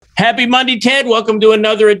Happy Monday, Ted. Welcome to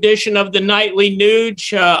another edition of the Nightly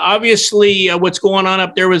Nuge. Obviously, what's going on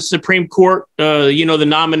up there with the Supreme Court, the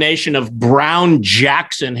nomination of Brown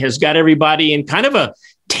Jackson has got everybody in kind of a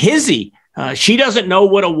tizzy. She doesn't know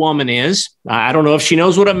what a woman is. I don't know if she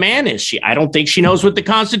knows what a man is. I don't think she knows what the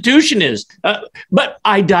Constitution is. But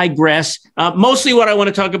I digress. Mostly what I want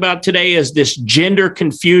to talk about today is this gender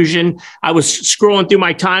confusion. I was scrolling through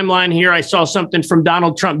my timeline here. I saw something from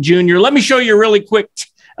Donald Trump Jr. Let me show you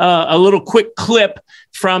a little quick clip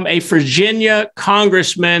from a Virginia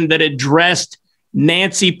congressman that addressed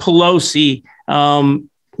Nancy Pelosi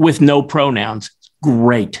with no pronouns.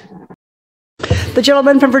 Great. The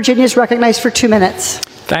gentleman from Virginia is recognized for 2 minutes.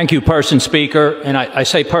 Thank you, Person Speaker. And I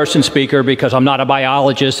say Person Speaker because I'm not a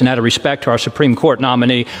biologist, and out of respect to our Supreme Court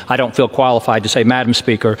nominee, I don't feel qualified to say Madam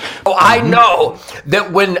Speaker. Oh, I know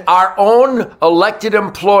that when our own elected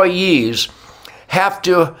employees have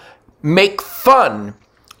to make fun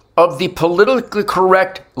of the politically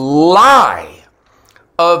correct lie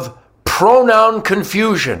of pronoun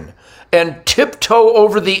confusion and tiptoe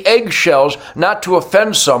over the eggshells not to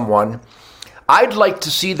offend someone, I'd like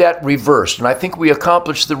to see that reversed. And I think we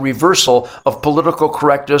accomplished the reversal of political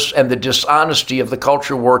correctness and the dishonesty of the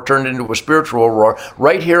culture war turned into a spiritual war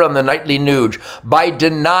right here on the Nightly Nuge by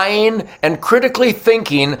denying and critically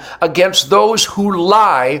thinking against those who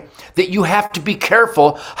lie that you have to be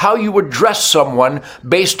careful how you address someone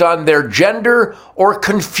based on their gender or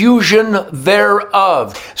confusion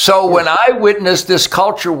thereof. So when I witnessed this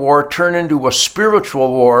culture war turn into a spiritual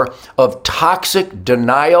war of toxic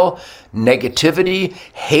denial, negativity,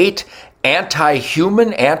 hate,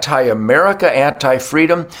 anti-human, anti-America,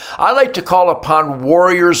 anti-freedom, I like to call upon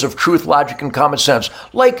warriors of truth, logic, and common sense,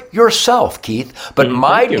 like yourself, Keith. But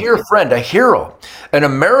my dear friend, a hero, an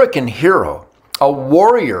American hero, a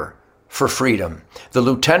warrior for freedom, the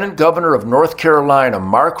Lieutenant Governor of North Carolina,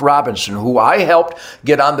 Mark Robinson, who I helped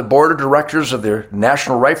get on the board of directors of the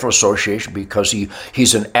National Rifle Association because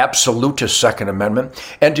he's an absolutist Second Amendment,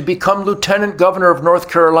 and to become Lieutenant Governor of North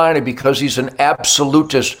Carolina because he's an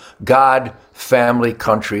absolutist God, family,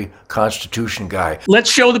 country, Constitution guy.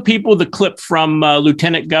 Let's show the people the clip from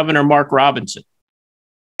Lieutenant Governor Mark Robinson.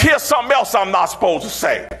 Here's something else I'm not supposed to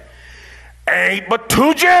say. Ain't but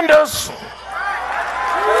two genders.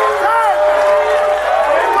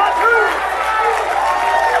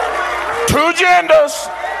 Two genders.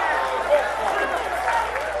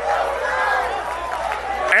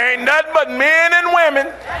 Ain't nothing but men and women.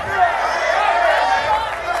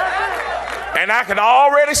 And I can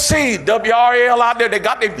already see WRL out there. They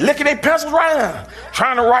licking their pencils right now,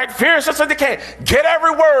 trying to write fierce as they can. Get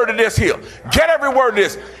every word of this here. Get every word of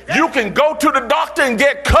this. You can go to the doctor and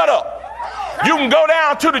get cut up. You can go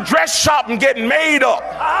down to the dress shop and get made up.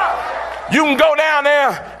 You can go down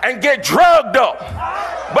there and get drugged up.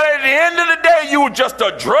 But at the end of the day, you were just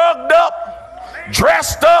a drugged up,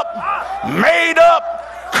 dressed up, made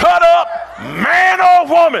up, cut up, man or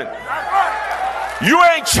woman. You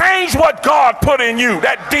ain't changed what God put in you,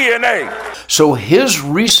 that DNA. So his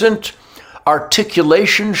recent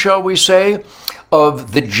articulation, shall we say,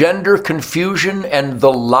 of the gender confusion and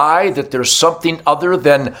the lie that there's something other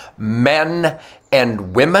than men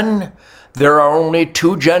and women. There are only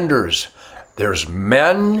two genders. There's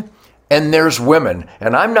men and there's women.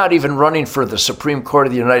 And I'm not even running for the Supreme Court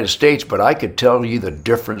of the United States, but I could tell you the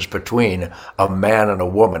difference between a man and a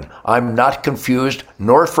woman. I'm not confused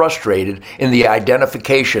nor frustrated in the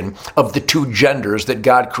identification of the two genders that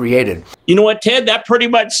God created. You know what, Ted? That pretty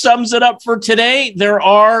much sums it up for today. There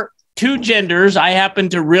are two genders. I happen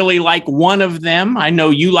to really like one of them. I know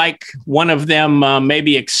you like one of them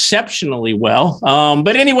maybe exceptionally well.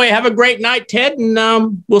 But anyway, have a great night, Ted,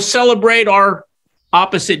 and we'll celebrate our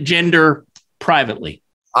opposite gender privately.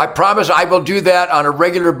 I promise I will do that on a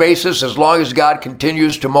regular basis as long as God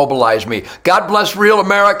continues to mobilize me. God bless real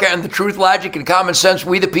America and the truth, logic, and common sense,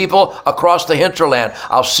 we the people across the hinterland.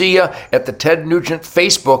 I'll see you at the Ted Nugent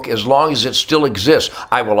Facebook as long as it still exists.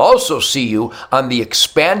 I will also see you on the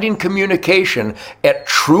expanding communication at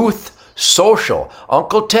Truth Social.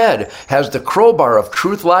 Uncle Ted has the crowbar of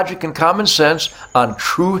truth, logic, and common sense on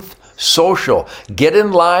Truth Social. Get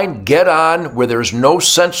in line, get on, where there's no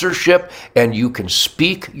censorship and you can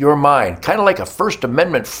speak your mind. Kind of like a First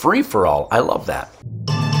Amendment free-for-all. I love that.